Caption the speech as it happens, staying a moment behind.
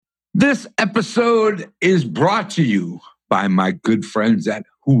This episode is brought to you by my good friends at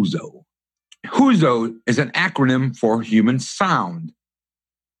Whozo. Whozo is an acronym for human sound.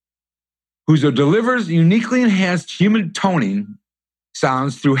 Whozo delivers uniquely enhanced human toning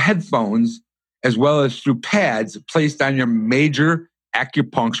sounds through headphones as well as through pads placed on your major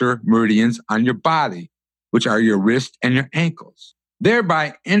acupuncture meridians on your body, which are your wrist and your ankles,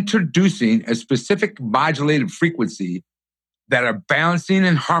 thereby introducing a specific modulated frequency that are balancing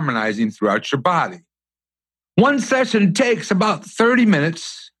and harmonizing throughout your body. One session takes about 30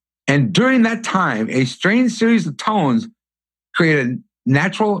 minutes, and during that time, a strange series of tones create a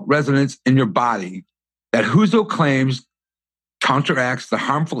natural resonance in your body that Whozo claims counteracts the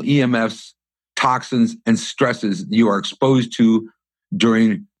harmful EMFs, toxins, and stresses you are exposed to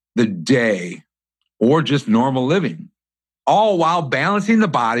during the day or just normal living, all while balancing the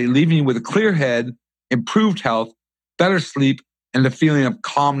body, leaving you with a clear head, improved health, better sleep, and the feeling of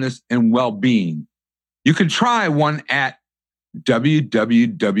calmness and well-being. You can try one at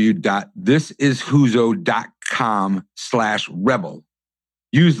www.thisiswhozo.com/rebel.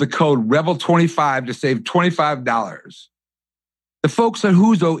 Use the code REBEL25 to save $25. The folks at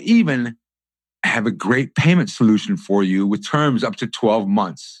Whozo even have a great payment solution for you with terms up to 12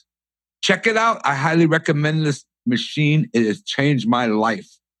 months. Check it out. I highly recommend this machine. It has changed my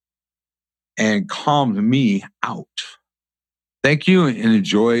life and calmed me out. Thank you and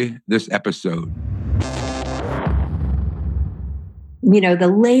enjoy this episode. You know, the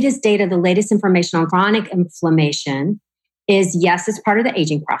latest data, the latest information on chronic inflammation is, yes, it's part of the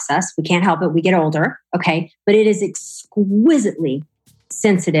aging process. We can't help it. We get older, okay? But it is exquisitely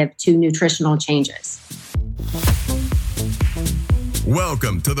sensitive to nutritional changes.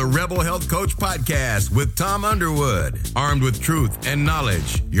 Welcome to the Rebel Health Coach Podcast with Tom Underwood. Armed with truth and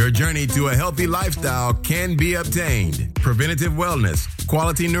knowledge, your journey to a healthy lifestyle can be obtained. Preventative wellness,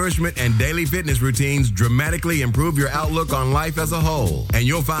 quality nourishment, and daily fitness routines dramatically improve your outlook on life as a whole. And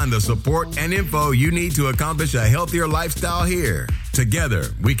you'll find the support and info you need to accomplish a healthier lifestyle here. Together,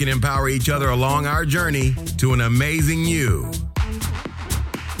 we can empower each other along our journey to an amazing you.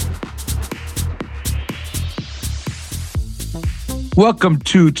 Welcome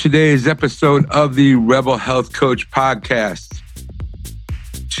to today's episode of the Rebel Health Coach Podcast.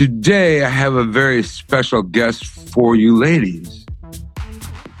 Today, I have a very special guest for you ladies.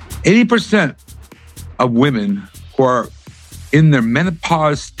 80% of women who are in their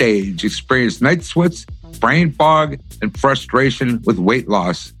menopause stage experience night sweats, brain fog, and frustration with weight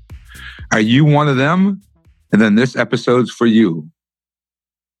loss. Are you one of them? And then this episode's for you.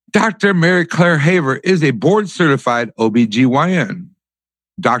 Dr. Mary Claire Haver is a board-certified OBGYN.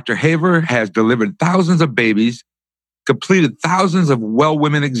 Dr. Haver has delivered thousands of babies, completed thousands of well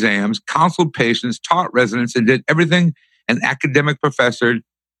women exams, counseled patients, taught residents, and did everything an academic professor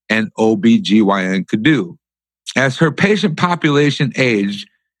and OBGYN could do. As her patient population aged,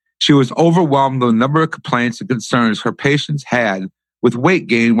 she was overwhelmed with the number of complaints and concerns her patients had with weight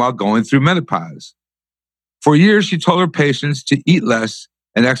gain while going through menopause. For years, she told her patients to eat less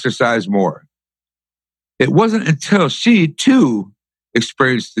and exercise more. It wasn't until she, too,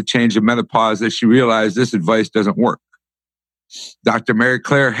 experienced the change of menopause that she realized this advice doesn't work. Dr. Mary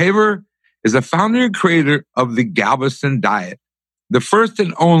Claire Haver is the founder and creator of the Galveston diet, the first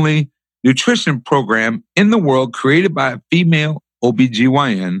and only nutrition program in the world created by a female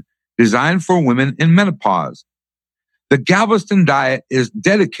OBGYN designed for women in menopause. The Galveston diet is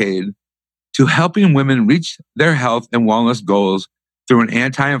dedicated to helping women reach their health and wellness goals through an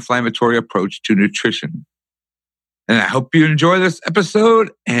anti-inflammatory approach to nutrition. And I hope you enjoy this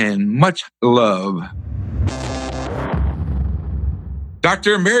episode and much love.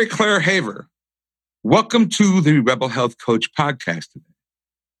 Dr. Mary Claire Haver, welcome to the Rebel Health Coach Podcast today.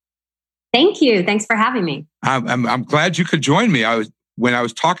 Thank you. Thanks for having me. I'm glad you could join me. When I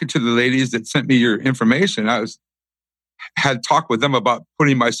was talking to the ladies that sent me your information, had talked with them about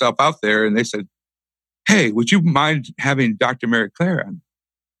putting myself out there, and they said, "Hey, would you mind having Dr. Mary Claire on?"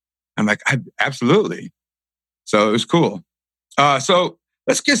 I'm like, absolutely. So it was cool. So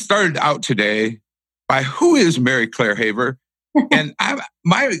let's get started out today by who is Mary Claire Haver? And I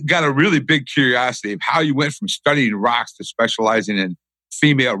got a really big curiosity of how you went from studying rocks to specializing in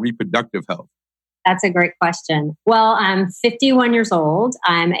female reproductive health. That's a great question. Well, I'm 51 years old.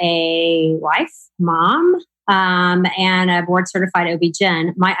 I'm a wife, mom, and a board certified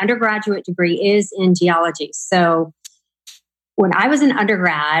OB-GYN. My undergraduate degree is in geology. So when I was in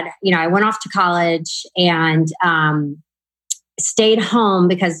undergrad, I went off to college and stayed home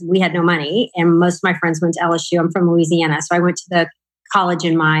because we had no money. And most of my friends went to LSU. I'm from Louisiana. So I went to the college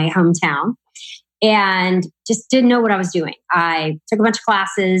in my hometown. and just didn't know what I was doing. I took a bunch of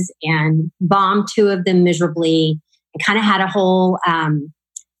classes and bombed 2 of them miserably. I kind of had a whole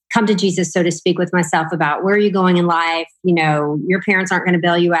come to Jesus, so to speak, with myself about where are you going in life? Your parents aren't going to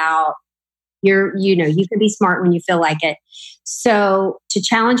bail you out. You can be smart when you feel like it. So to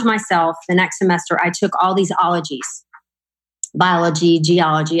challenge myself, the next semester, I took all these ologies, biology,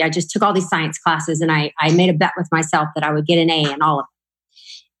 geology. I just took all these science classes, and I made a bet with myself that I would get an A in all of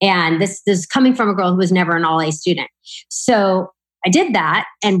them. And this is coming from a girl who was never an all-A student. So I did that.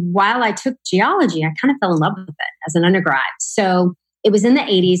 And while I took geology, I kind of fell in love with it as an undergrad. So it was in the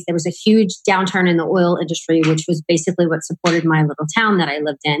 80s. There was a huge downturn in the oil industry, which was basically what supported my little town that I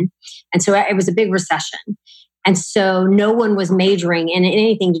lived in. And so it was a big recession. And so no one was majoring in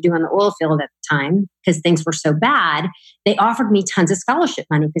anything to do on the oil field at the time because things were so bad. They offered me tons of scholarship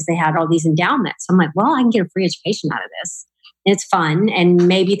money because they had all these endowments. So I'm like, well, I can get a free education out of this. And it's fun. And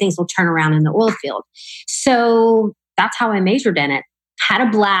maybe things will turn around in the oil field. So that's how I majored in it. Had a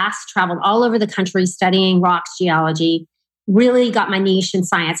blast, traveled all over the country studying rocks geology. Really got my niche in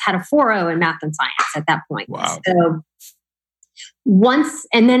science, had a 4.0 in math and science at that point. Wow. So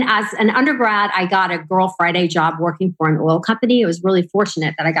and then as an undergrad, I got a Girl Friday job working for an oil company. It was really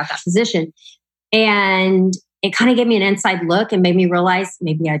fortunate that I got that position. And it kind of gave me an inside look and made me realize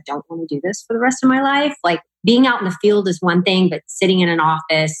maybe I don't want to do this for the rest of my life. Like being out in the field is one thing, but sitting in an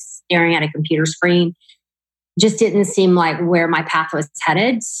office, staring at a computer screen just didn't seem like where my path was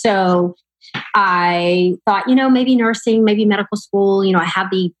headed. So I thought, maybe nursing, maybe medical school, I have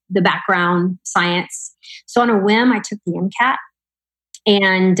the background science. So on a whim, I took the MCAT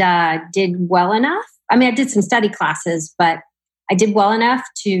and did well enough. I mean, I did some study classes, but I did well enough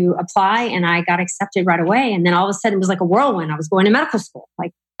to apply and I got accepted right away. And then all of a sudden it was like a whirlwind. I was going to medical school,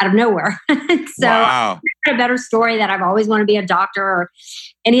 like out of nowhere. So wow. I had a better story that I've always wanted to be a doctor or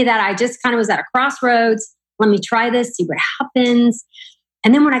any of that. I just kind of was at a crossroads. Let me try this, see what happens.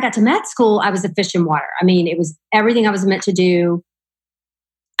 And then when I got to med school, I was a fish in water. I mean, it was everything I was meant to do.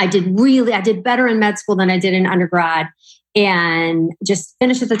 I did better in med school than I did in undergrad and just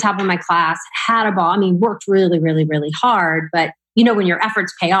finished at the top of my class, had a ball. I mean, worked really, really, really hard. But, when your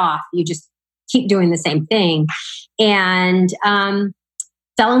efforts pay off, you just keep doing the same thing. And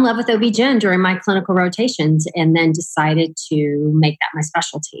fell in love with OB-GYN during my clinical rotations and then decided to make that my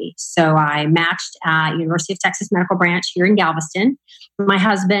specialty. So I matched at University of Texas Medical Branch here in Galveston. My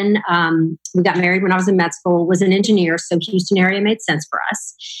husband, we got married when I was in med school, was an engineer, so Houston area made sense for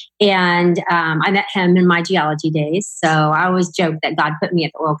us. And I met him in my geology days. So I always joke that God put me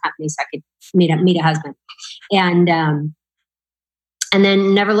at the oil company so I could meet a husband. And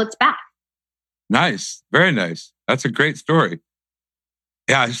then never looked back. Nice. Very nice. That's a great story.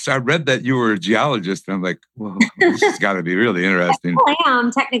 Yeah, I read that you were a geologist, and I'm like, well, this has got to be really interesting. I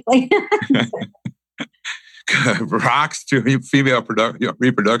am, technically. Rocks to female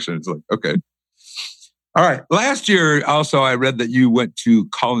reproduction. It's like, okay. All right. Last year, also, I read that you went to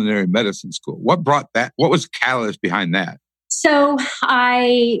culinary medicine school. What brought that? What was the catalyst behind that? So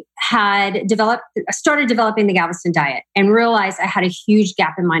I started developing the Galveston diet and realized I had a huge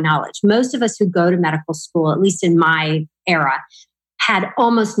gap in my knowledge. Most of us who go to medical school, at least in my era, had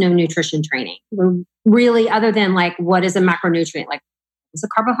almost no nutrition training. We're really, other than like, what is a macronutrient? Like, what is a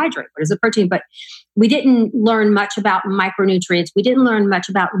carbohydrate? What is a protein? But we didn't learn much about micronutrients. We didn't learn much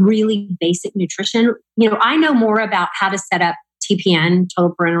about really basic nutrition. I know more about how to set up TPN,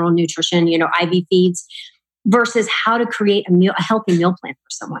 total parenteral nutrition, IV feeds, versus how to create a healthy meal plan for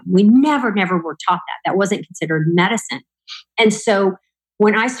someone. We never were taught that. That wasn't considered medicine. And so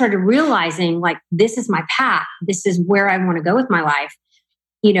when I started realizing like, this is my path, this is where I want to go with my life,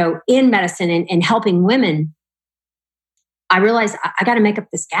 in medicine and helping women, I realized I got to make up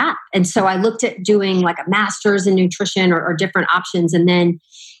this gap. And so I looked at doing like a master's in nutrition or different options. And then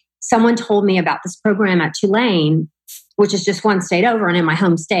someone told me about this program at Tulane, which is just one state over and in my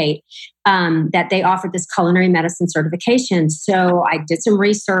home state, that they offered this culinary medicine certification. So I did some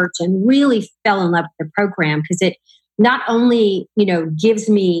research and really fell in love with the program because it not only,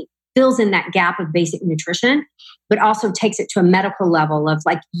 fills in that gap of basic nutrition, but also takes it to a medical level of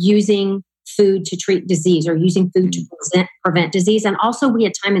like using food to treat disease or using food to prevent disease. And also we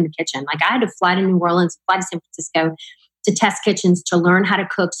had time in the kitchen. Like I had to fly to New Orleans, fly to San Francisco to test kitchens to learn how to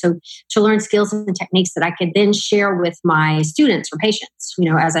cook. So to learn skills and techniques that I could then share with my students or patients,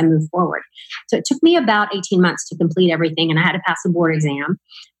 as I move forward. So it took me about 18 months to complete everything and I had to pass a board exam.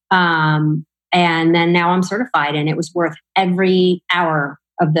 And then now I'm certified and it was worth every hour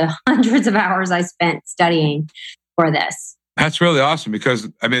of the hundreds of hours I spent studying for this. That's really awesome because,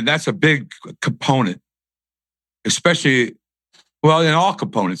 that's a big component, especially Well, in all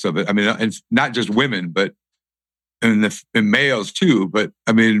components of it. I mean, it's not just women, but in males too. But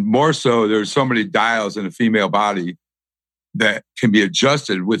I mean, more so, there's so many dials in a female body that can be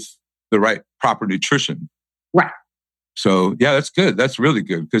adjusted with the right proper nutrition. Right. So yeah, that's good. That's really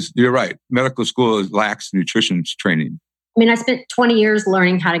good because you're right. Medical school lacks nutrition training. I mean, I spent 20 years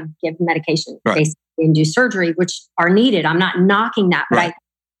learning how to give medication basically and do surgery, which are needed. I'm not knocking that, but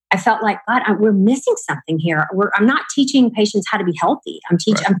I felt like, God, we're missing something here. I'm not teaching patients how to be healthy. I'm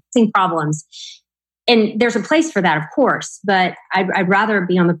fixing problems. And there's a place for that, of course, but I'd rather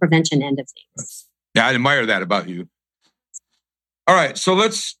be on the prevention end of things. Yeah, I admire that about you. All right, so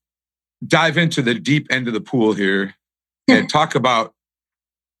let's dive into the deep end of the pool here and talk about,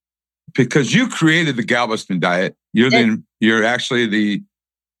 because you created the Galveston diet. You're actually the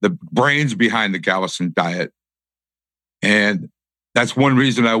brains behind the Galveston diet. And that's one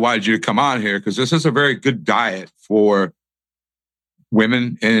reason I wanted you to come on here, because this is a very good diet for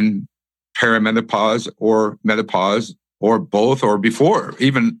women in perimenopause or menopause or both or before,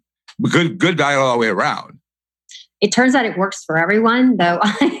 even good diet all the way around. It turns out it works for everyone, though.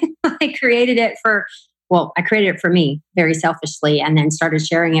 I created it for me very selfishly, and then started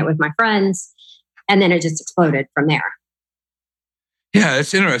sharing it with my friends. And then it just exploded from there. Yeah,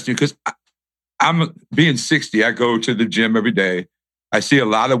 it's interesting because I'm being 60. I go to the gym every day. I see a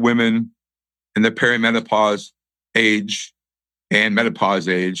lot of women in the perimenopause age and menopause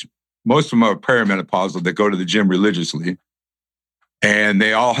age. Most of them are perimenopausal that go to the gym religiously. And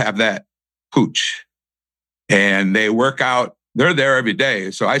they all have that pooch. And they work out. They're there every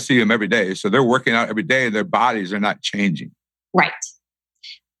day. So I see them every day. So they're working out every day. Their bodies are not changing. Right.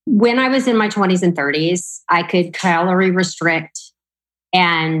 When I was in my 20s and 30s, I could calorie restrict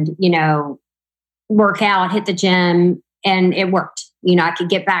and, work out, hit the gym, and it worked. I could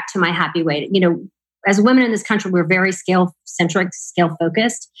get back to my happy weight. As women in this country, we're very scale-centric,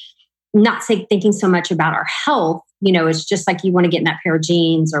 scale-focused, not thinking so much about our health. It's just like you want to get in that pair of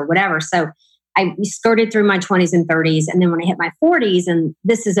jeans or whatever. So I skirted through my 20s and 30s. And then when I hit my 40s, and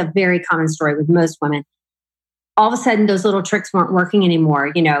this is a very common story with most women, all of a sudden those little tricks weren't working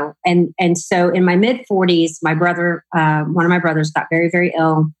anymore, And so in my mid 40s, my brother, one of my brothers got very, very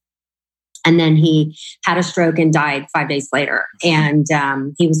ill. And then he had a stroke and died 5 days later. And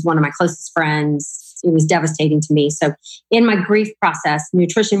he was one of my closest friends. It was devastating to me. So in my grief process,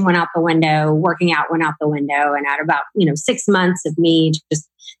 nutrition went out the window, working out went out the window. And at about, 6 months of me just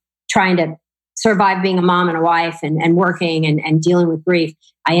trying to survive being a mom and a wife and working and dealing with grief,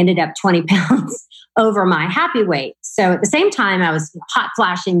 I ended up 20 pounds over my happy weight. So at the same time, I was hot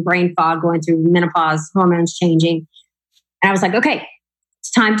flashing, brain fog, going through menopause, hormones changing. And I was like, okay,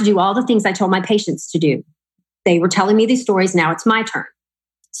 it's time to do all the things I told my patients to do. They were telling me these stories. Now it's my turn.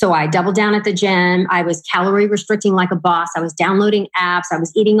 So I doubled down at the gym. I was calorie restricting like a boss. I was downloading apps. I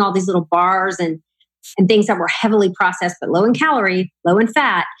was eating all these little bars and things that were heavily processed, but low in calorie, low in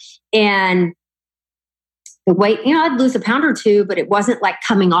fat. And the weight, I'd lose a pound or two, but it wasn't like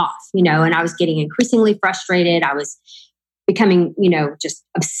coming off, and I was getting increasingly frustrated. I was becoming, just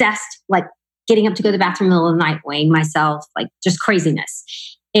obsessed, like getting up to go to the bathroom in the middle of the night, weighing myself, like just craziness.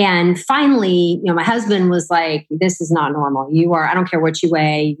 And finally, my husband was like, this is not normal. I don't care what you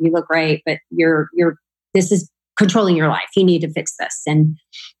weigh, you look great, but this is controlling your life. You need to fix this. And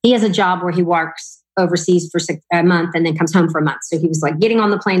he has a job where he works overseas for a month and then comes home for a month. So he was like getting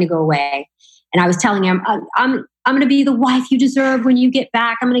on the plane to go away. And I was telling him, I'm going to be the wife you deserve when you get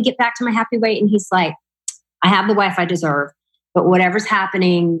back. I'm going to get back to my happy weight. And he's like, I have the wife I deserve, but whatever's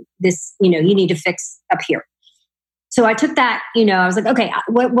happening, this, you need to fix up here. So I took that, I was like, okay,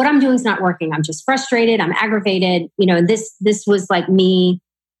 what I'm doing is not working. I'm just frustrated. I'm aggravated. This was like me.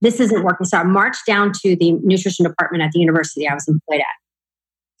 This isn't working. So I marched down to the nutrition department at the university I was employed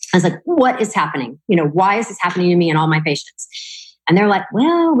at. I was like, what is happening? Why is this happening to me and all my patients? And they're like,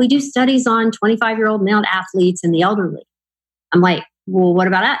 well, we do studies on 25-year-old male athletes and the elderly. I'm like, well, what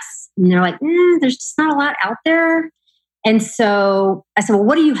about us? And they're like, there's just not a lot out there. And so I said, well,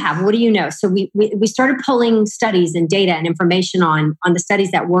 what do you have? What do you know? So we started pulling studies and data and information on the studies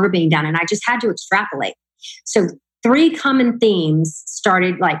that were being done. And I just had to extrapolate. So 3 common themes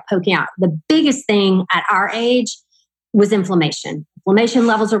started like poking out. The biggest thing at our age was inflammation. Inflammation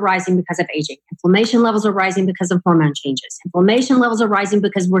levels are rising because of aging. Inflammation levels are rising because of hormone changes. Inflammation levels are rising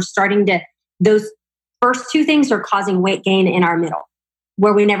because we're starting to, those first 2 things are causing weight gain in our middle,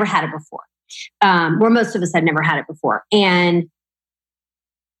 where we never had it before, where most of us had never had it before. And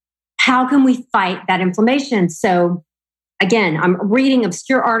how can we fight that inflammation? So again, I'm reading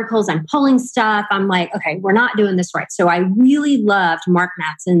obscure articles, I'm pulling stuff. I'm like, okay, we're not doing this right. So I really loved Mark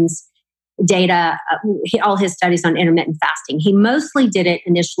Mattson's data, all his studies on intermittent fasting. He mostly did it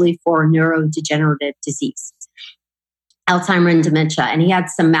initially for neurodegenerative disease, Alzheimer's and dementia. And he had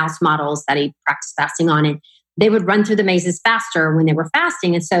some mouse models that he practiced fasting on, and they would run through the mazes faster when they were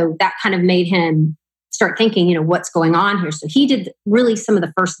fasting. And so that kind of made him start thinking, what's going on here? So he did really some of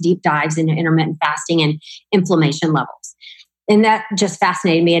the first deep dives into intermittent fasting and inflammation levels. And that just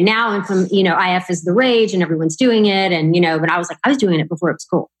fascinated me. And now, IF is the rage and everyone's doing it. And, but I was doing it before it was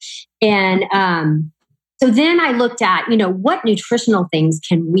cool. And so then I looked at, what nutritional things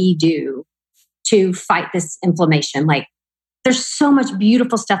can we do to fight this inflammation? Like, there's so much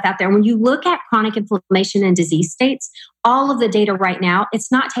beautiful stuff out there. When you look at chronic inflammation and disease states, all of the data right now,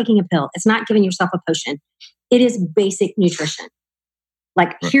 it's not taking a pill. It's not giving yourself a potion. It is basic nutrition.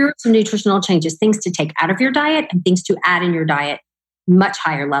 Like, here are some nutritional changes, things to take out of your diet and things to add in your diet, much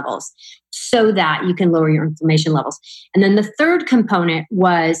higher levels, so that you can lower your inflammation levels. And then the third component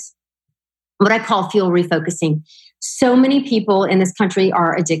was what I call fuel refocusing. So many people in this country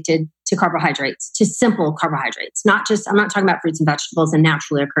are addicted to carbohydrates, to simple carbohydrates. I'm not talking about fruits and vegetables and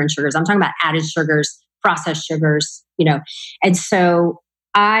naturally occurring sugars. I'm talking about added sugars, processed sugars, And so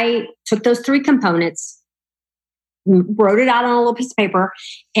I took those three components, wrote it out on a little piece of paper,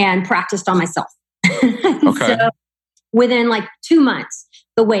 and practiced on myself. Okay. So within 2 months,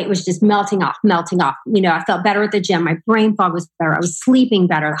 the weight was just melting off. I felt better at the gym. My brain fog was better. I was sleeping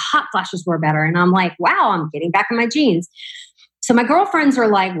better. The hot flashes were better. And I'm like, wow, I'm getting back in my jeans. So my girlfriends are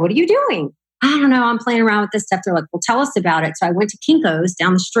like, what are you doing? I don't know. I'm playing around with this stuff. They're like, well, tell us about it. So I went to Kinko's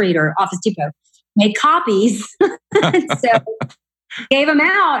down the street, or Office Depot, made copies. So gave them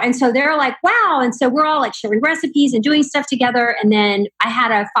out. And so they're like, wow. And so we're all sharing recipes and doing stuff together. And then I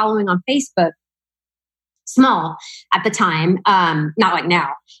had a following on Facebook, small at the time, not like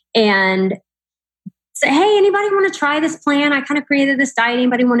now. And said, hey, anybody want to try this plan? I kind of created this diet.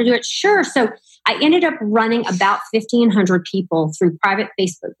 Anybody want to do it? Sure. So I ended up running about 1,500 people through private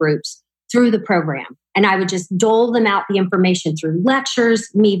Facebook groups through the program. And I would just dole them out the information through lectures,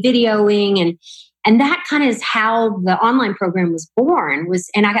 me videoing, and that kind of is how the online program was born.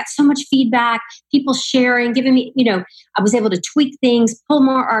 And I got so much feedback, people sharing, giving me, I was able to tweak things, pull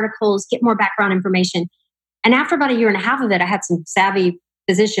more articles, get more background information. And after about 1.5 years of it, I had some savvy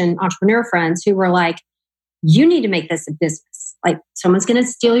physician entrepreneur friends who were like, you need to make this a business. Like, someone's going to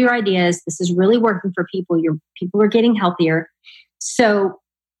steal your ideas. This is really working for people. People are getting healthier. So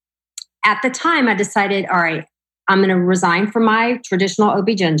at the time, I decided, all right, I'm going to resign from my traditional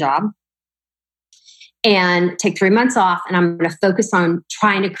OB-GYN job and take 3 months off. And I'm going to focus on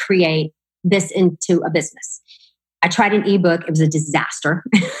trying to create this into a business. I tried an ebook. It was a disaster.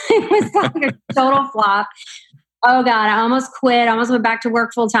 It was like a total flop. Oh God, I almost quit. I almost went back to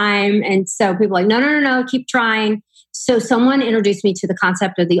work full time. And so people were like, no, keep trying. So someone introduced me to the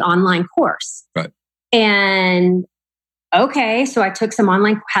concept of the online course. Right. And okay, so I took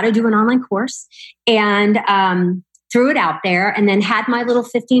how to do an online course, and threw it out there, and then had my little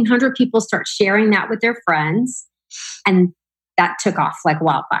 1,500 people start sharing that with their friends. And that took off like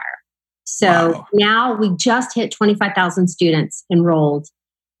wildfire. So Now we just hit 25,000 students enrolled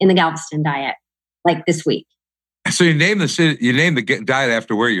in the Galveston diet, this week. So you named the diet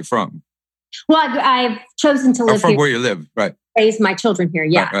after where you're from. Well, I've chosen to live from here. Where you live, right? Raise my children here,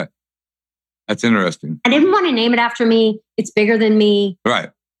 yeah. Right. That's interesting. I didn't want to name it after me. It's bigger than me. Right.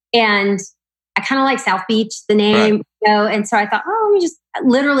 And I kind of like South Beach, the name, and so I thought, let me just,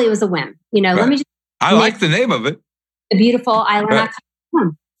 literally it was a whim, let me just. I like the name of it. The beautiful island. Right.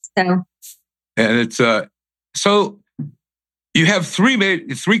 So. And it's, so you have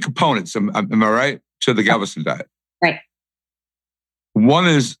three components, am I right, to the Galveston diet? Right. One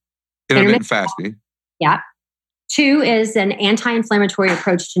is intermittent fasting. Yeah. 2 is an anti-inflammatory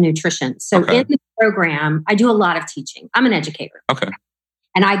approach to nutrition. So in the program, I do a lot of teaching. I'm an educator. Okay.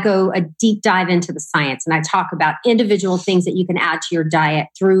 And I go a deep dive into the science, and I talk about individual things that you can add to your diet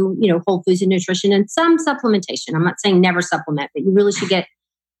through, whole foods and nutrition and some supplementation. I'm not saying never supplement, but you really should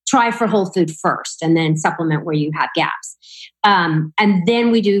try for whole food first and then supplement where you have gaps. And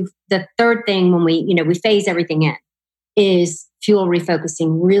then we do the third thing when we phase everything in is fuel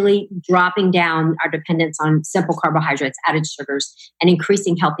refocusing, really dropping down our dependence on simple carbohydrates, added sugars, and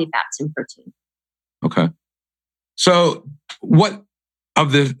increasing healthy fats and protein. Okay. So what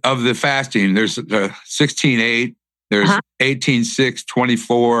of the fasting, there's 16-8, there's 18-6,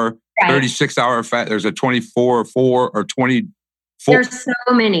 24, 36-hour fast, there's a 24-4 or 24. There's so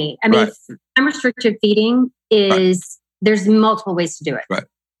many. I mean, time restricted feeding is, there's multiple ways to do it. Right.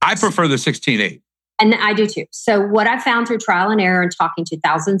 I prefer the 16-8. And I do too. So what I've found through trial and error and talking to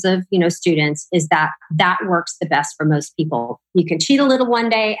thousands of, students is that works the best for most people. You can cheat a little one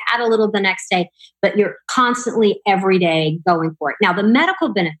day, add a little the next day, but you're constantly every day going for it. Now, the medical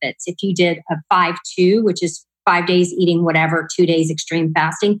benefits, if you did a 5-2, which is 5 days eating whatever, 2 days extreme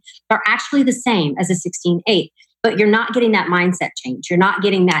fasting, are actually the same as a 16-8. But you're not getting that mindset change. You're not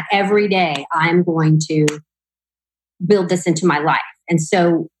getting that every day, I'm going to build this into my life. And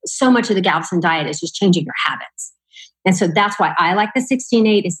so much of the Galveston diet is just changing your habits. And so that's why I like the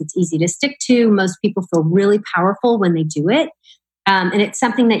 16-8 is it's easy to stick to. Most people feel really powerful when they do it. And it's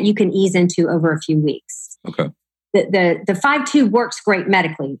something that you can ease into over a few weeks. Okay. The 5-2 works great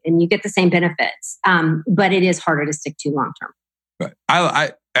medically and you get the same benefits. But it is harder to stick to long term. Right.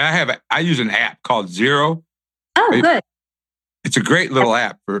 I use an app called Zero. Oh, good. It's a great little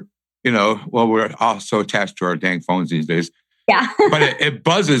app for, we're all so attached to our dang phones these days. Yeah. But it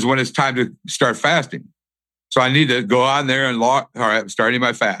buzzes when it's time to start fasting. So I need to go on there and log, all right, I'm starting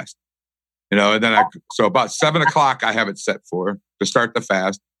my fast. And then so about 7:00 I have it set for to start the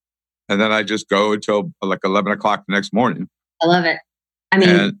fast. And then I just go until like 11 o'clock the next morning. I love it. I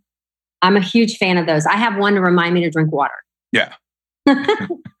mean, I'm a huge fan of those. I have one to remind me to drink water. Yeah. I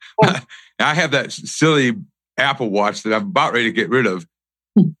have that silly Apple Watch that I'm about ready to get rid of.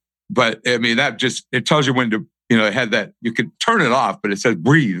 But I mean, it tells you when to, it had that, you could turn it off, but it says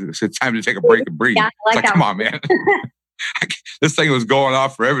breathe. It's time to take a break and breathe. Yeah, I like that. Come on, man. This thing was going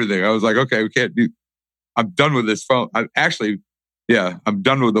off for everything. I was like, okay, I'm done with this phone. I'm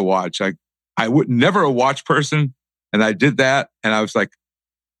done with the watch. I would never a watch person. And I did that. And I was like,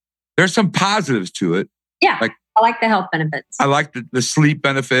 there's some positives to it. Yeah. I like the health benefits. I like the sleep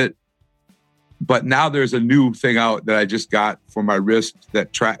benefit. But now there's a new thing out that I just got for my wrist that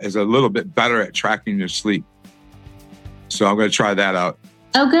is a little bit better at tracking your sleep. So I'm going to try that out.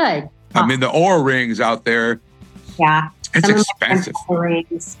 Oh, good. I mean, the Oura Rings out there. Yeah. It's expensive.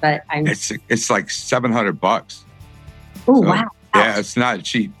 Rings, but it's like $700. Oh, wow. Yeah, it's not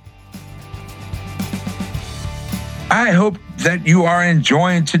cheap. I hope that you are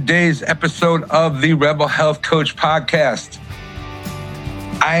enjoying today's episode of the Rebel Health Coach podcast.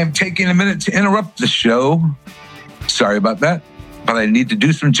 I am taking a minute to interrupt the show. Sorry about that, but I need to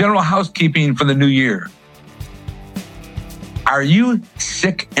do some general housekeeping for the new year. Are you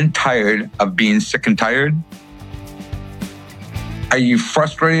sick and tired of being sick and tired? Are you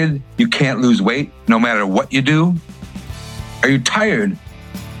frustrated you can't lose weight no matter what you do? Are you tired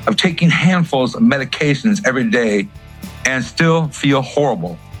of taking handfuls of medications every day and still feel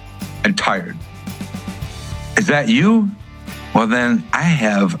horrible and tired? Is that you? Well, then I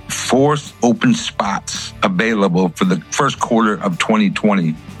have 4 open spots available for the first quarter of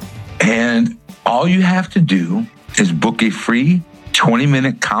 2020. And all you have to do is book a free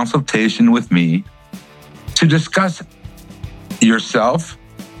 20-minute consultation with me to discuss yourself,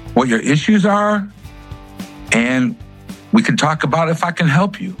 what your issues are, and we can talk about if I can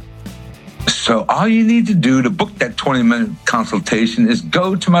help you. So all you need to do to book that 20-minute consultation is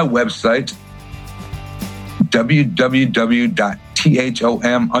go to my website,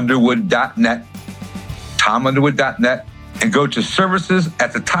 www.tomunderwood.net, tomunderwood.net, and go to services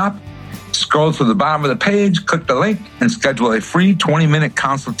at the top, scroll to the bottom of the page, click the link, and schedule a free 20-minute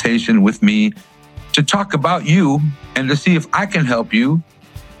consultation with me to talk about you and to see if I can help you,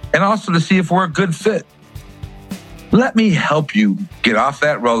 and also to see if we're a good fit. Let me help you get off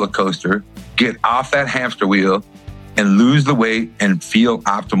that roller coaster, get off that hamster wheel, and lose the weight and feel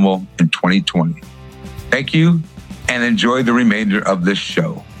optimal in 2020. Thank you, and enjoy the remainder of this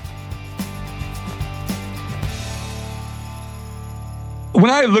show. When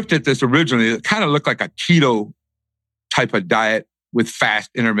I looked at this originally, it kind of looked like a keto type of diet with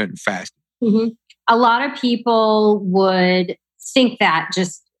intermittent fasting. Mm-hmm. A lot of people would think that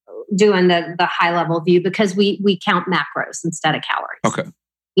just doing the high level view because we count macros instead of calories. Okay.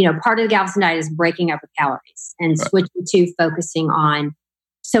 Part of the Galveston diet is breaking up with calories and switching to focusing on.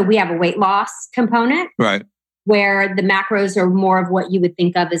 So we have a weight loss component, right, where the macros are more of what you would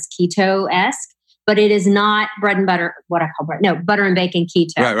think of as keto-esque, but it is not bread and butter, what I call butter and bacon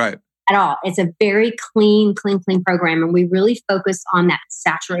keto. Right. At all. It's a very clean program. And we really focus on that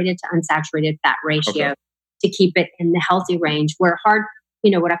saturated to unsaturated fat ratio to keep it in the healthy range, where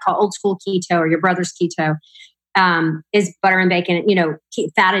what I call old school keto or your brother's keto is butter and bacon,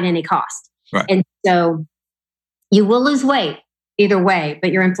 fat at any cost. Right. And so you will lose weight either way,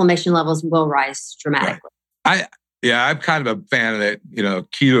 but your inflammation levels will rise dramatically. Right. I'm kind of a fan of that.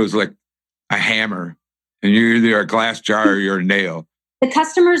 Keto is like a hammer and you're either a glass jar or you're a nail. The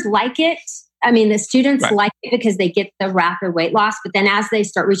customers like it I mean, the students like it because they get the rapid weight loss, but then as they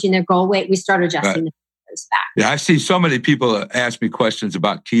start reaching their goal weight, we start adjusting those back. Yeah, I see so many people ask me questions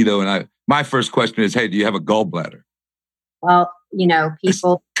about keto, and my first question is, hey, do you have a gallbladder? Well, you know,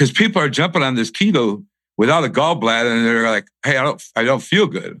 people... Because people are jumping on this keto without a gallbladder, and they're like, hey, I don't feel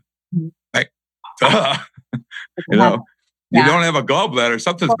good. Mm-hmm. Like, you know, you don't have a gallbladder.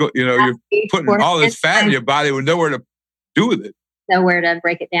 Something's you're putting all this fat in your body with nowhere to do with it. Nowhere to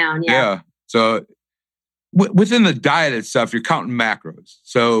break it down. Yeah. So within the diet itself, you're counting macros.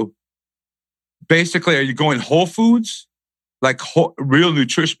 So basically, are you going whole foods? Like real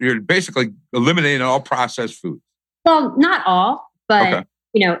nutrition? You're basically eliminating all processed foods. Well, not all, but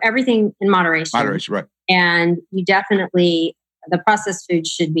everything in moderation. Moderation, right. And you definitely, the processed food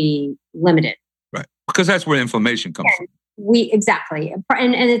should be limited. Right. Because that's where inflammation comes from. Exactly.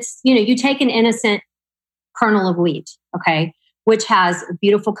 And it's, you take an innocent kernel of wheat, okay, which has a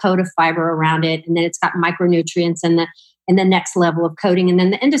beautiful coat of fiber around it. And then it's got micronutrients and the next level of coating. And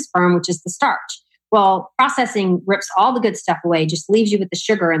then the endosperm, which is the starch. Well, processing rips all the good stuff away, just leaves you with the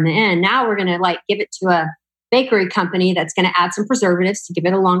sugar in the end. Now we're going to give it to a bakery company that's going to add some preservatives to give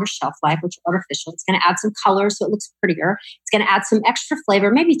it a longer shelf life, which are artificial. It's going to add some color so it looks prettier. It's going to add some extra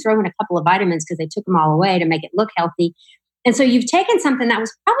flavor, maybe throw in a couple of vitamins because they took them all away to make it look healthy. And so you've taken something that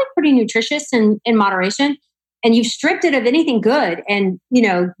was probably pretty nutritious in moderation, and you've stripped it of anything good and,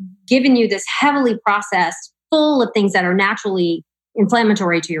 given you this heavily processed, full of things that are naturally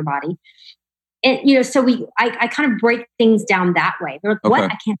inflammatory to your body. And, so I kind of break things down that way. They're like, what?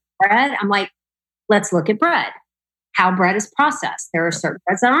 I can't have bread? I'm like, let's look at bread. How bread is processed. There are certain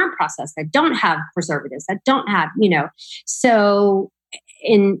breads that aren't processed, that don't have preservatives, that don't have, So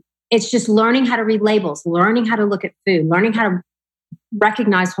it's just learning how to read labels, learning how to look at food, learning how to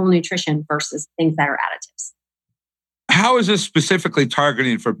recognize whole nutrition versus things that are additives. How is this specifically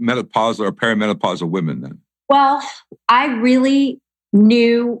targeting for menopausal or perimenopausal women then? Well, I really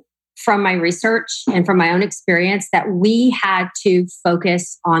knew from my research and from my own experience that we had to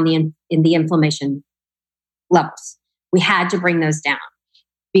focus on the inflammation levels. We had to bring those down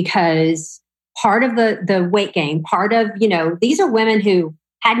because part of the weight gain, part of, these are women who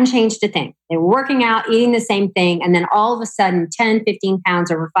hadn't changed a thing. They were working out, eating the same thing, and then all of a sudden 10, 15 pounds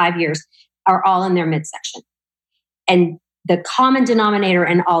over 5 years are all in their midsection. And the common denominator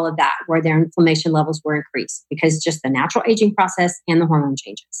in all of that were their inflammation levels were increased because just the natural aging process and the hormone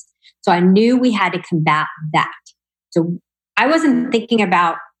changes. So I knew we had to combat that. So I wasn't thinking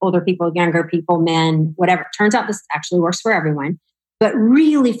about older people, younger people, men, whatever. Turns out this actually works for everyone. But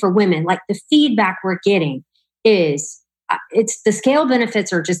really for women, like the feedback we're getting is, it's the scale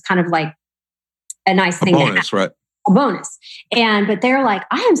benefits are just kind of like a nice thing. Bonus, right? A bonus. But they're like,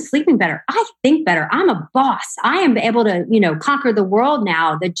 I am sleeping better. I think better. I'm a boss. I am able to, conquer the world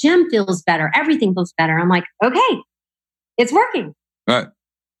now. The gym feels better. Everything feels better. I'm like, okay, it's working. Right.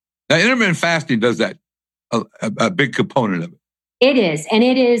 Now, intermittent fasting does that, a big component of it. It is. And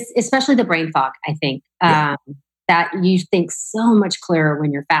it is, especially the brain fog, I think, that you think so much clearer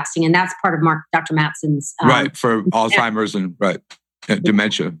when you're fasting. And that's part of Dr. Mattson's. Right. For Alzheimer's and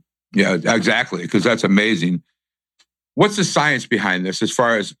dementia. Yeah, exactly. Because that's amazing. What's the science behind this as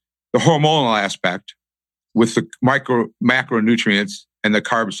far as the hormonal aspect with the macronutrients and the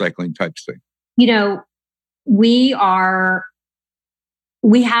carb cycling types thing? We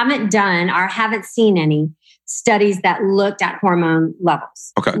haven't seen any studies that looked at hormone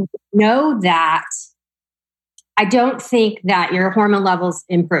levels. Okay. We know that I don't think that your hormone levels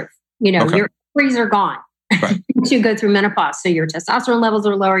improve. Your ovaries are gone. Right. You go through menopause. So your testosterone levels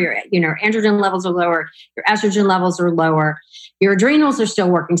are lower, your androgen levels are lower, your estrogen levels are lower, your adrenals are still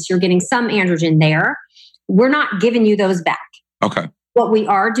working. So you're getting some androgen there. We're not giving you those back. Okay. What we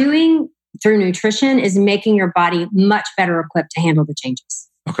are doing through nutrition is making your body much better equipped to handle the changes.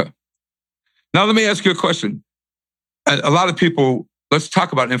 Okay. Now let me ask you a question. A lot of people, let's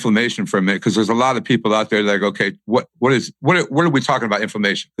talk about inflammation for a minute, because there's a lot of people out there that go, okay, what are we talking about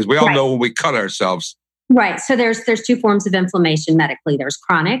inflammation? Because we all know when we cut ourselves. Right. So there's two forms of inflammation medically. There's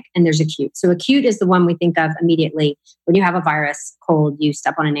chronic and there's acute. So acute is the one we think of immediately when you have a virus, cold, you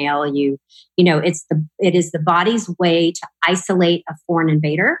step on a nail, it is the body's way to isolate a foreign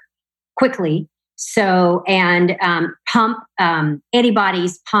invader quickly. So, and pump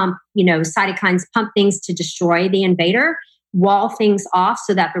antibodies, pump, cytokines, pump things to destroy the invader, wall things off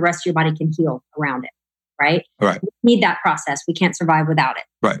so that the rest of your body can heal around it. Right. Right. We need that process. We can't survive without it.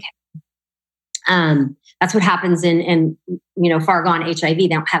 Right. Okay. That's what happens in far gone HIV. They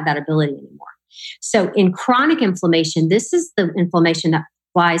don't have that ability anymore. So in chronic inflammation, this is the inflammation that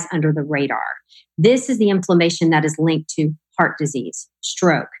flies under the radar. This is the inflammation that is linked to heart disease,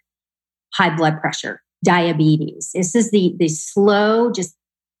 stroke, high blood pressure, diabetes. This is the slow, just,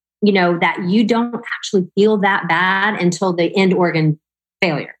 that you don't actually feel that bad until the end organ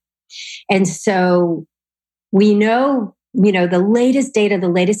failure. And so we know, the latest data, the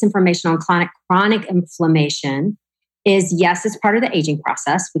latest information on chronic inflammation is, yes, it's part of the aging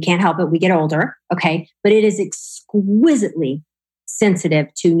process. We can't help it. We get older. Okay. But it is exquisitely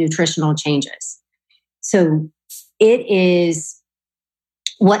sensitive to nutritional changes. So it is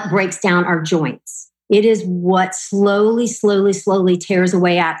what breaks down our joints. It is what slowly tears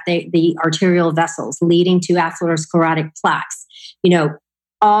away at the arterial vessels, leading to atherosclerotic plaques.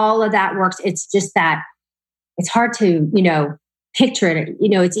 All of that works. It's just that it's hard to, picture it.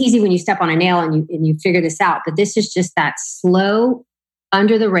 It's easy when you step on a nail and you figure this out, but this is just that slow,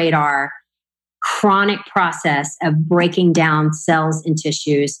 under the radar, chronic process of breaking down cells and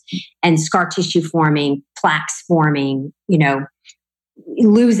tissues and scar tissue forming, plaques forming,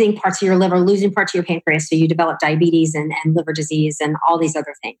 losing parts of your liver, losing parts of your pancreas. So you develop diabetes and liver disease and all these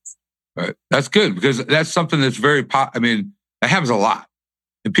other things. Right. That's good, because that's something that's very, that happens a lot.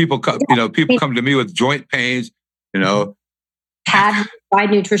 And people come, come to me with joint pains, Provide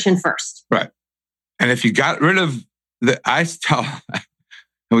nutrition first. Right. And if you got rid of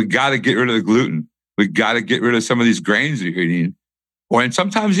we got to get rid of the gluten. We got to get rid of some of these grains that you're eating, and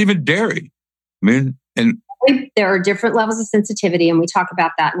sometimes even dairy. And there are different levels of sensitivity, and we talk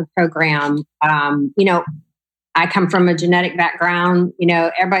about that in the program. I come from a genetic background.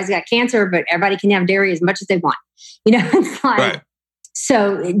 Everybody's got cancer, but everybody can have dairy as much as they want. It's like, right.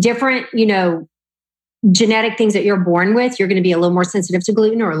 So different, genetic things that you're born with, you're going to be a little more sensitive to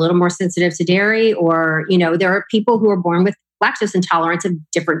gluten or a little more sensitive to dairy, or, there are people who are born with lactose intolerance of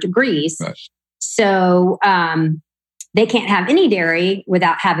different degrees. Right. So they can't have any dairy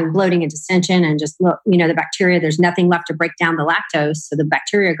without having bloating and distension and just, the bacteria, there's nothing left to break down the lactose. So the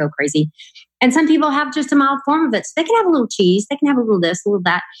bacteria go crazy. And some people have just a mild form of it. So they can have a little cheese, they can have a little this, a little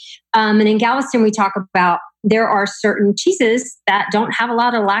that. And in Galveston, we talk about there are certain cheeses that don't have a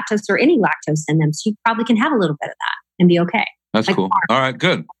lot of lactose or any lactose in them. So you probably can have a little bit of that and be okay. That's cool. All right,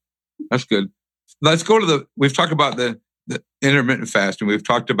 good. That's good. Let's go to we've talked about the intermittent fasting. We've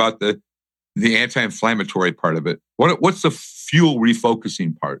talked about the anti-inflammatory part of it. What's the fuel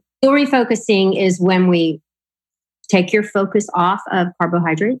refocusing part? Fuel refocusing is when we take your focus off of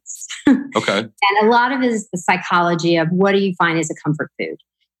carbohydrates. Okay. And a lot of it is the psychology of what do you find as a comfort food?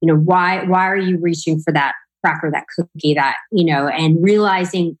 Why are you reaching for that cracker, that cookie, that, and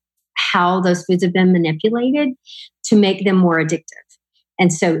realizing how those foods have been manipulated to make them more addictive.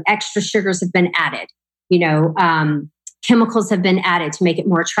 And so extra sugars have been added, chemicals have been added to make it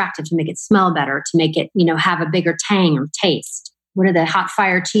more attractive, to make it smell better, to make it, have a bigger tang or taste. What are the hot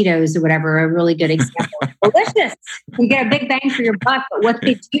fire Cheetos or whatever? A really good example. Delicious. You get a big bang for your buck, but what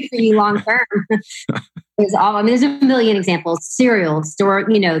they do for you long term is all. There's a million examples. Cereals, or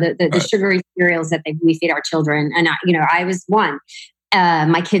the sugary cereals that we feed our children, and I was one.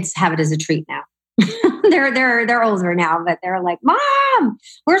 My kids have it as a treat now. they're older now, but they're like, "Mom,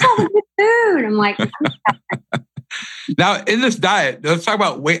 where's all the good food?" I'm like, now in this diet, let's talk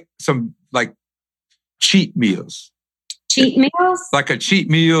about some like cheat meals. Cheat meals? Like a cheat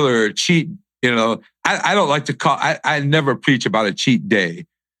meal or a cheat, I don't like to call, I never preach about a cheat day.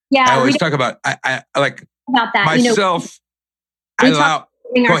 Yeah. I always talk about, I like about that. Myself. We talk about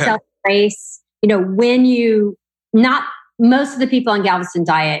giving ourselves grace. Not most of the people on Galveston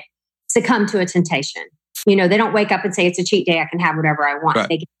diet succumb to a temptation. They don't wake up and say, it's a cheat day, I can have whatever I want. Right.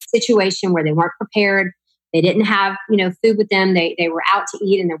 They get a situation where they weren't prepared. They didn't have, food with them. They were out to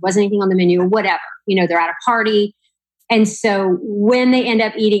eat and there wasn't anything on the menu or whatever. They're at a party. And so when they end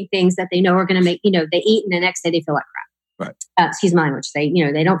up eating things that they know are going to make, they eat and the next day they feel like crap. Right. Excuse my language. They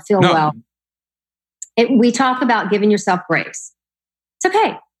don't feel well. We talk about giving yourself grace. It's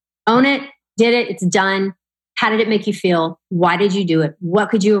okay. Own it. Did it. It's done. How did it make you feel? Why did you do it? What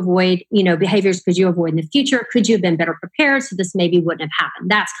could you avoid? Behaviors could you avoid in the future? Could you have been better prepared so this maybe wouldn't have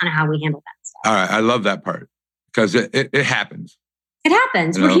happened? That's kind of how we handle that stuff. All right. I love that part because it happens. It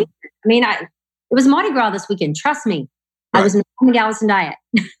happens. We're human. It was Mardi Gras this weekend. Trust me. Right. I was not on the Galveston diet.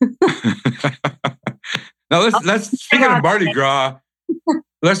 Now let's speaking of Mardi Gras,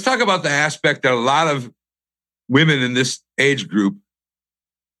 let's talk about the aspect that a lot of women in this age group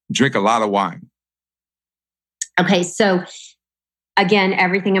drink a lot of wine. Okay, so again,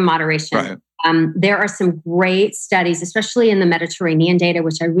 everything in moderation. Right. There are some great studies, especially in the Mediterranean data,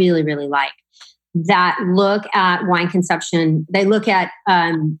 which I really, really like, that look at wine consumption. They look at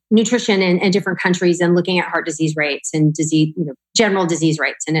nutrition in different countries and looking at heart disease rates and general disease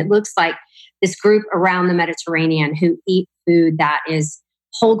rates. And it looks like this group around the Mediterranean who eat food that is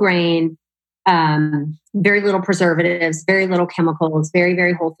whole grain, very little preservatives, very little chemicals, very,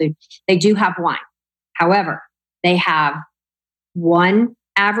 very whole food. They do have wine. However, they have 1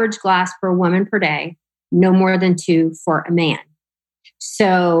 average glass for a woman per day, no more than 2 for a man.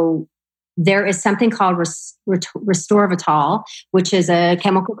 So there is something called resveratrol, which is a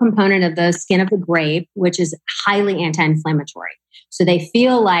chemical component of the skin of the grape, which is highly anti-inflammatory. So they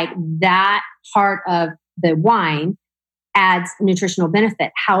feel like that part of the wine adds nutritional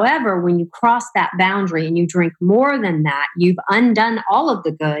benefit. However, when you cross that boundary and you drink more than that, you've undone all of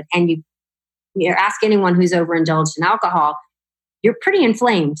the good. And you ask anyone who's overindulged in alcohol, you're pretty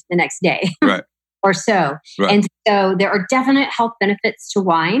inflamed the next day. Right. Or so. Right. And so there are definite health benefits to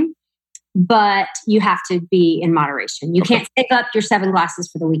wine, but you have to be in moderation. You can't save up your 7 glasses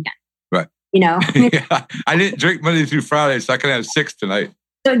for the weekend. Right. Yeah. I didn't drink Monday through Friday, so I can have 6 tonight.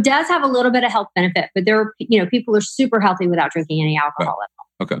 So it does have a little bit of health benefit, but there are, people are super healthy without drinking any alcohol at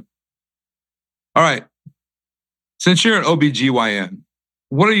all. Okay. All right. Since you're an OBGYN,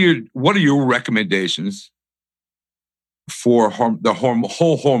 what are your recommendations for the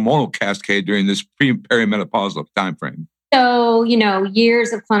whole hormonal cascade during this perimenopausal time frame? So,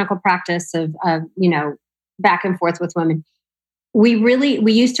 years of clinical practice of back and forth with women. We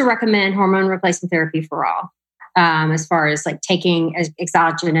used to recommend hormone replacement therapy for all, as far as like taking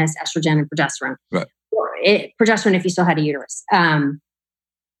exogenous estrogen and progesterone. Right. Progesterone if you still had a uterus.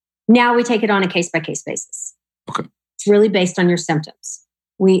 Now we take it on a case-by-case basis. Okay. It's really based on your symptoms.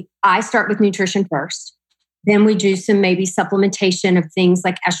 I start with nutrition first. Then we do some maybe supplementation of things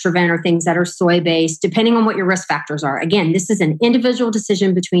like estrogen or things that are soy-based, depending on what your risk factors are. Again, this is an individual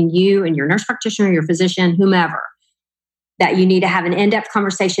decision between you and your nurse practitioner, your physician, whomever, that you need to have an in-depth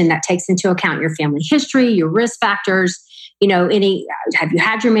conversation that takes into account your family history, your risk factors, have you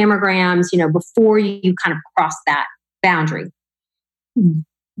had your mammograms, before you kind of cross that boundary.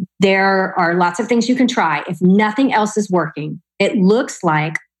 There are lots of things you can try. If nothing else is working, it looks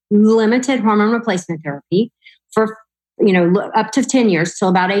like limited hormone replacement therapy for, up to 10 years till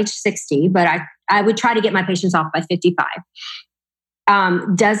about age 60. But I would try to get my patients off by 55.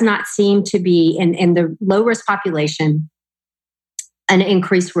 Does not seem to be in the low risk population an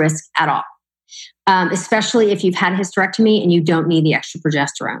increased risk at all. Especially if you've had a hysterectomy and you don't need the extra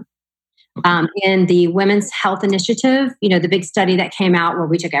progesterone. Okay. In the Women's Health Initiative, the big study that came out where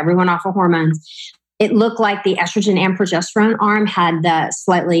we took everyone off of hormones, it looked like the estrogen and progesterone arm had the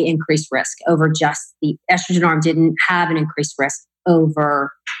slightly increased risk over just the estrogen arm didn't have an increased risk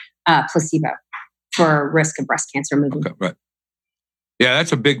over placebo for risk of breast cancer moving. Okay, right. Yeah,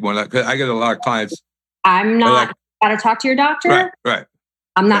 that's a big one. I get a lot of clients. I'm not got to talk to your doctor. Right.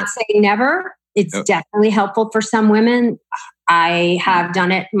 I'm not saying never. It's definitely helpful for some women. I have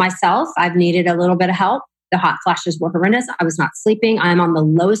done it myself. I've needed a little bit of help. The hot flashes were horrendous. I was not sleeping. I'm on the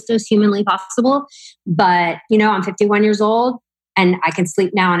lowest dose humanly possible. But, I'm 51 years old and I can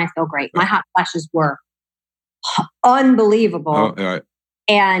sleep now and I feel great. My hot flashes were unbelievable. Oh, right.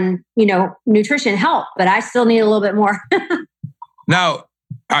 And, nutrition helped, but I still need a little bit more. Now,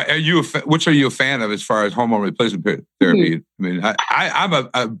 which are you a fan of as far as hormone replacement therapy? I mean,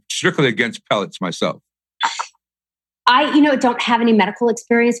 I'm strictly against pellets myself. I don't have any medical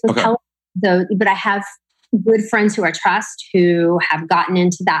experience with pellets, though, but I have good friends who I trust who have gotten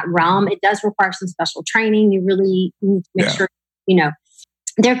into that realm. It does require some special training. You really need to make sure,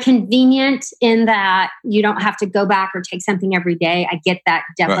 they're convenient in that you don't have to go back or take something every day. I get that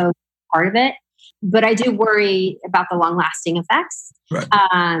depot part of it, but I do worry about the long-lasting effects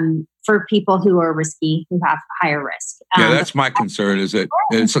for people who are risky, who have higher risk. That's my concern. Is that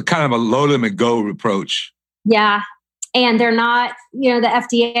it's a kind of a load them and go approach. Yeah. And they're not, the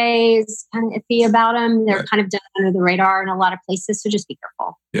FDA is kind of iffy about them. They're kind of done under the radar in a lot of places. So just be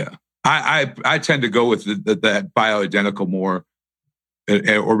careful. Yeah. I tend to go with that bioidentical more or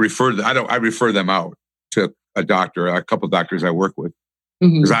I refer them out to a doctor, a couple of doctors I work with.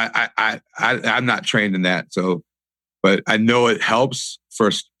 Because I'm not trained in that. So, but I know it helps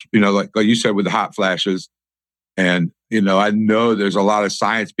first, like you said, with the hot flashes. And, I know there's a lot of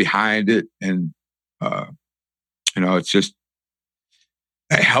science behind it. And, it's just,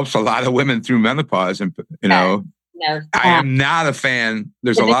 it helps a lot of women through menopause. And, I am not a fan.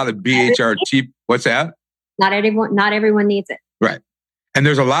 There's a lot of BHRT. What's that? Not everyone needs it. Right. And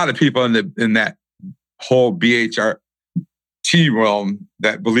there's a lot of people in that whole BHRT realm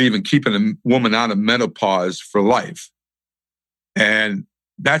that believe in keeping a woman out of menopause for life. And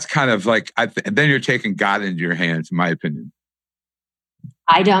that's kind of like, then you're taking God into your hands, in my opinion.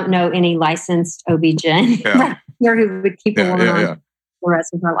 I don't know any licensed OB-GYN who would keep a woman on the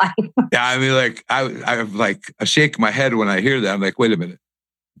rest of her life. Yeah, I mean, I shake my head when I hear that. I'm like, wait a minute.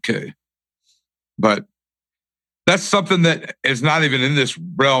 Okay. But that's something that is not even in this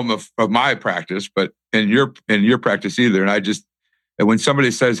realm of my practice, but in your practice either. And when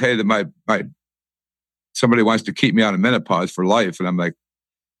somebody says, "Hey, that somebody wants to keep me on a menopause for life," and I'm like,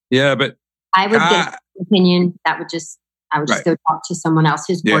 "Yeah, but I would get an opinion. I would just go talk to someone else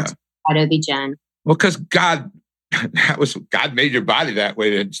who's board certified OB-GYN. Well, because God made your body that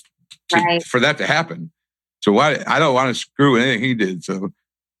way for that to happen. So why I don't want to screw with anything He did. So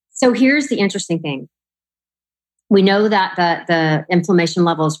here's the interesting thing. We know that the inflammation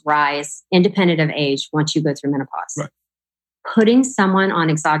levels rise independent of age once you go through menopause. Right. Putting someone on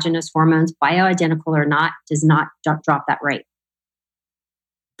exogenous hormones, bioidentical or not, does not drop that rate.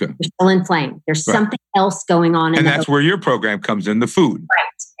 Okay. You're still inflamed. There's something else going on. And that's where your program comes in, the food.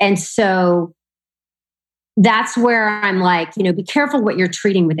 Right. And so that's where I'm like, be careful what you're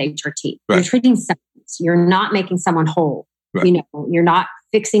treating with HRT. Right. You're treating symptoms. You're not making someone whole. Right. You're not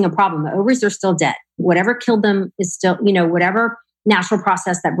fixing a problem. The ovaries are still dead. Whatever killed them is still, whatever natural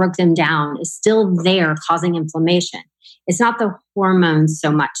process that broke them down is still there causing inflammation. It's not the hormones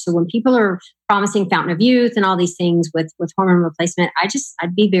so much. So when people are promising fountain of youth and all these things with hormone replacement,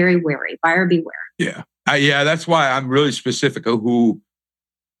 I'd be very wary. Buyer beware. Yeah. That's why I'm really specific of who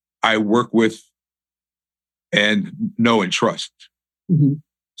I work with and know and trust. Mm-hmm.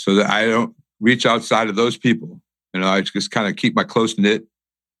 So that I don't reach outside of those people. I just kind of keep my close knit,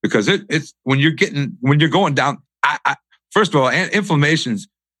 because it's when you're going down. First of all, inflammation's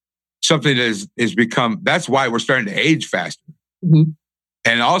something that is become. That's why we're starting to age faster, mm-hmm.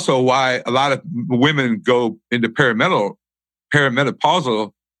 and also why a lot of women go into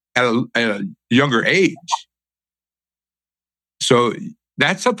perimenopausal at a younger age. So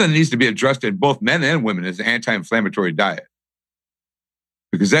that's something that needs to be addressed in both men and women, is the anti-inflammatory diet.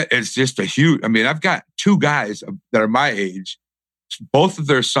 Because that is just a huge. I've got 2 guys that are my age. Both of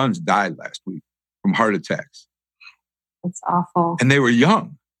their sons died last week from heart attacks. That's awful. And they were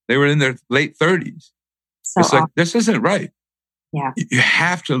young. They were in their late 30s. It's like, this isn't right. Yeah. You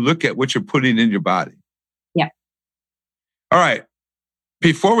have to look at what you're putting in your body. Yeah. All right.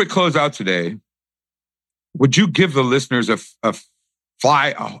 Before we close out today, would you give the listeners a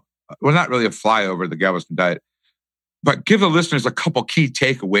not really a flyover of the Galveston diet, but give the listeners a couple key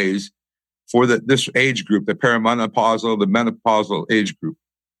takeaways for this age group, the perimenopausal, the menopausal age group?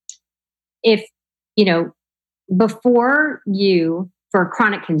 If, before for a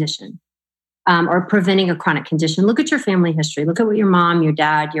chronic condition or preventing a chronic condition, look at your family history. Look at what your mom, your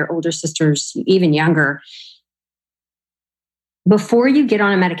dad, your older sisters, even younger. Before you get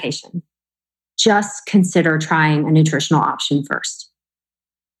on a medication, just consider trying a nutritional option first.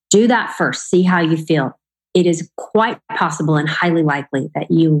 Do that first. See how you feel. It is quite possible and highly likely that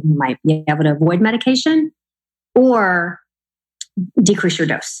you might be able to avoid medication or decrease your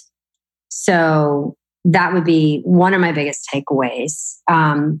dose. So that would be one of my biggest takeaways.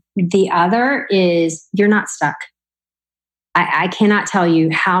 The other is you're not stuck. I cannot tell you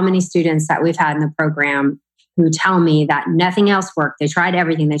how many students that we've had in the program who tell me that nothing else worked. They tried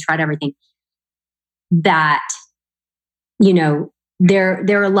everything. That, there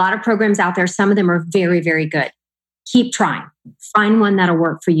are a lot of programs out there. Some of them are very, very good. Keep trying. Find one that'll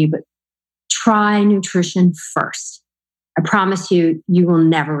work for you, but try nutrition first. I promise you, you will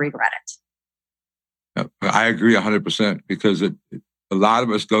never regret it. I agree 100%, because a lot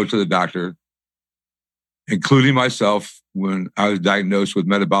of us go to the doctor, including myself. When I was diagnosed with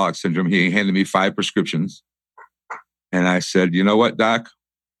metabolic syndrome, he handed me 5 prescriptions. And I said, "You know what, doc?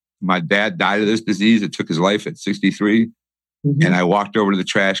 My dad died of this disease. It took his life at 63. Mm-hmm. And I walked over to the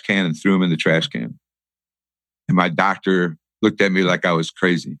trash can and threw him in the trash can. And my doctor looked at me like I was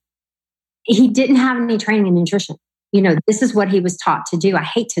crazy." He didn't have any training in nutrition. This is what he was taught to do. I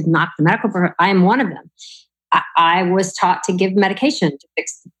hate to knock the medical profession. I am one of them. I was taught to give medication to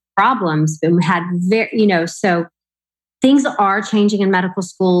fix the problems, but we had so things are changing in medical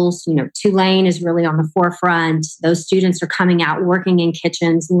schools. Tulane is really on the forefront. Those students are coming out, working in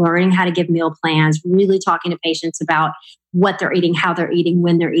kitchens, learning how to give meal plans, really talking to patients about what they're eating, how they're eating,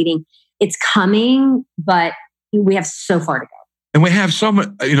 when they're eating. It's coming, but we have so far to go. And we have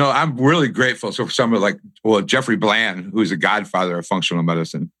some, I'm really grateful. So for someone like, Jeffrey Bland, who's a godfather of functional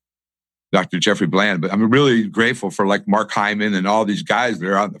medicine, Dr. Jeffrey Bland, but I'm really grateful for like Mark Hyman and all these guys that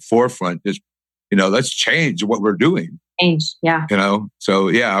are on the forefront. Just, let's change what we're doing. Yeah. So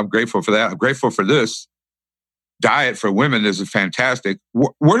yeah, I'm grateful for that. I'm grateful for this diet for women. Is fantastic.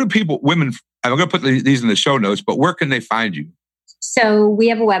 Where do women, I'm going to put these in the show notes, but where can they find you? So we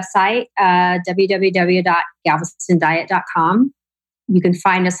have a website, www.galvestondiet.com. You can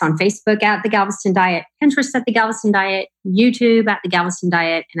find us on Facebook at The Galveston Diet, Pinterest at The Galveston Diet, YouTube at The Galveston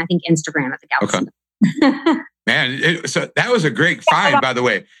Diet, and I think Instagram at The Galveston Diet. Man, so that was a great find, by the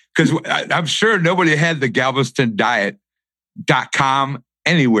way, because I'm sure nobody had the GalvestonDiet.com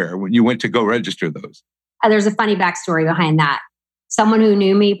anywhere when you went to go register those. There's a funny backstory behind that. Someone who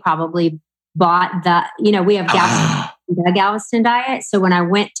knew me probably bought we have the Galveston Diet. So when I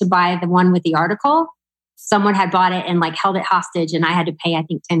went to buy the one with the article, someone had bought it and like held it hostage, and I had to pay, I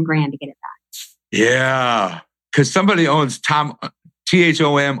think, $10,000 to get it back. Yeah. Because somebody owns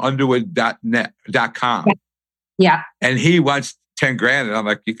THOMunderwood.com. Yeah. And he wants $10,000. And I'm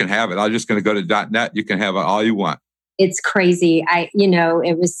like, you can have it. I'm just going to go to .net. You can have it all you want. It's crazy.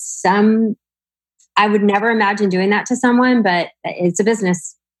 It was I would never imagine doing that to someone, but it's a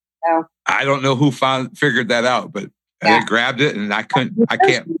business. So I don't know who figured that out, but they grabbed it and I can't.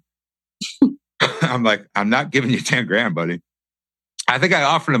 I'm like, I'm not giving you $10,000, buddy. I think I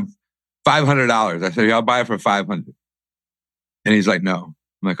offered him $500. I said, I'll buy it for $500. And he's like, no.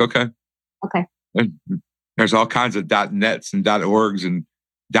 I'm like, okay. Okay. There's all kinds of .nets and .orgs and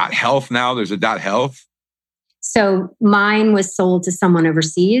 .health now. There's a .health. So mine was sold to someone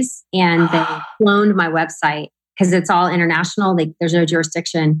overseas, and they cloned my website because it's all international. There's no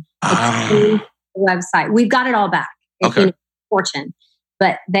jurisdiction. The website. We've got it all back. It's a fortune.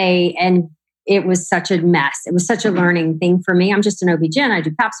 But it was such a mess. It was such a learning thing for me. I'm just an OB-GYN. I do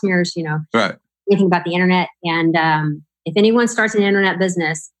pap smears, right. Anything about the internet. And if anyone starts an internet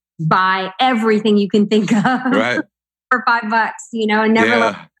business, buy everything you can think of right. for $5, and never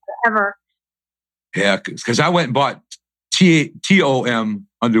let it ever. Yeah, because I went and bought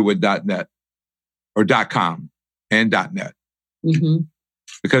TOMunderwood.net or .com and .net. Mm-hmm.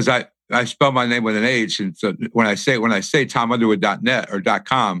 Because I spell my name with an H. And so when I say TomUnderwood.net or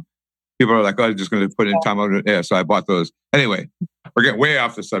 .com, people are like, oh, I'm just going to put in Tom Underwood. Yeah, so I bought those. Anyway, we're getting way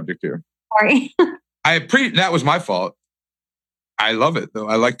off the subject here. Sorry. That was my fault. I love it, though.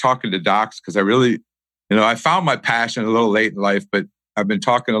 I like talking to docs because I really, I found my passion a little late in life, but I've been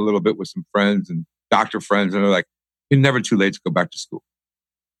talking a little bit with some friends and doctor friends, and they're like, it's never too late to go back to school.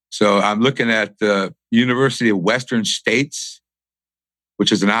 So I'm looking at the University of Western States,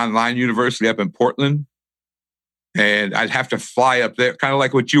 which is an online university up in Portland. And I'd have to fly up there, kind of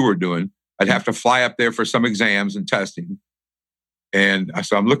like what you were doing. I'd have to fly up there for some exams and testing. And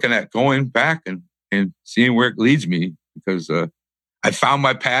so I'm looking at going back and seeing where it leads me, because I found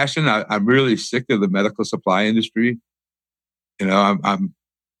my passion. I'm really sick of the medical supply industry.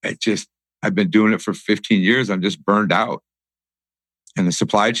 I've been doing it for 15 years. I'm just burned out in the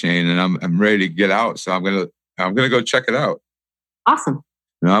supply chain, and I'm ready to get out. So I'm gonna go check it out. Awesome.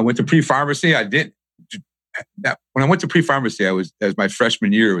 I went to pre-pharmacy. When I went to pre-pharmacy, as my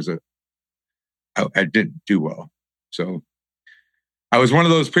freshman year, I didn't do well. So I was one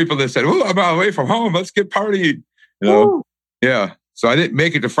of those people that said, "Oh, I'm away from home. Let's get partying." Ooh. Yeah. So I didn't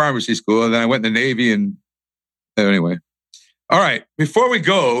make it to pharmacy school, and then I went in the Navy. And anyway, all right. Before we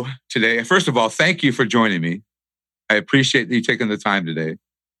go today, first of all, thank you for joining me. I appreciate you taking the time today.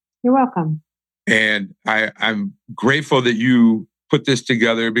 You're welcome. And I'm grateful that you put this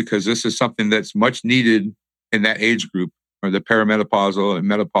together, because this is something that's much needed in that age group, or the perimenopausal and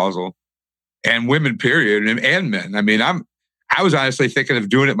menopausal, and women, period, and men. I mean, I was honestly thinking of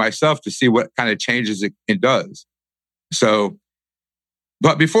doing it myself to see what kind of changes it does. So,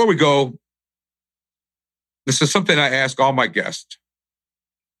 but before we go, this is something I ask all my guests,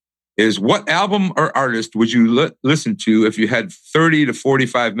 is what album or artist would you listen to if you had 30 to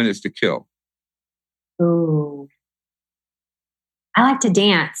 45 minutes to kill? Ooh. I like to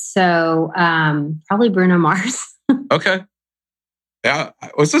dance, so probably Bruno Mars. Okay. Yeah, I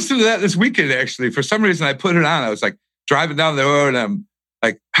was listening to that this weekend, actually. For some reason, I put it on. I was like driving down the road, and I'm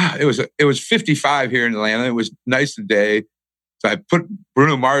like, it was 55 here in Atlanta. It was nice today. So I put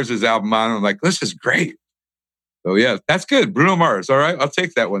Bruno Mars's album on. And I'm like, this is great. So yeah, that's good. Bruno Mars. All right, I'll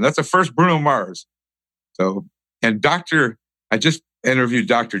take that one. That's the first Bruno Mars. So, and I just interviewed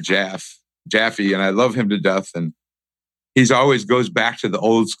Dr. Jaffe, and I love him to death. And he's always goes back to the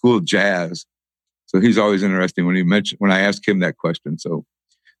old school jazz. So he's always interesting when I ask him that question. So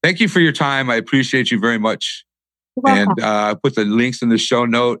thank you for your time. I appreciate you very much. And I put the links in the show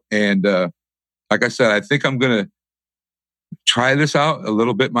note. And like I said, I think I'm going to try this out a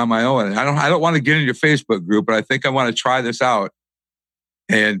little bit by my own. I don't want to get in your Facebook group, but I think I want to try this out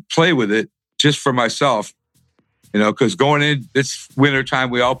and play with it just for myself. Because going in this winter time,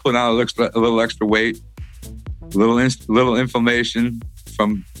 we all put on a little extra weight, a little inflammation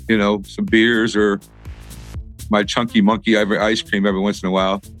from some beers or my chunky monkey ice cream every once in a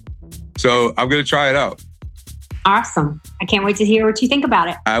while. So I'm going to try it out. Awesome. I can't wait to hear what you think about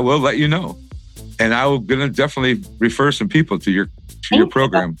it. I will let you know. And I will gonna definitely refer some people to your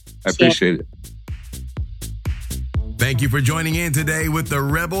program. I appreciate it. Thank you for joining in today with the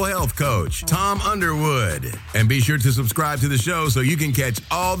Rebel Health Coach, Tom Underwood. And be sure to subscribe to the show so you can catch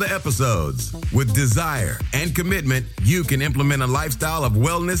all the episodes. With desire and commitment, you can implement a lifestyle of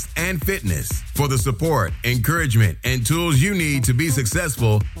wellness and fitness. For the support, encouragement, and tools you need to be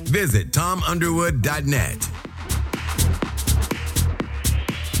successful, visit tomunderwood.net.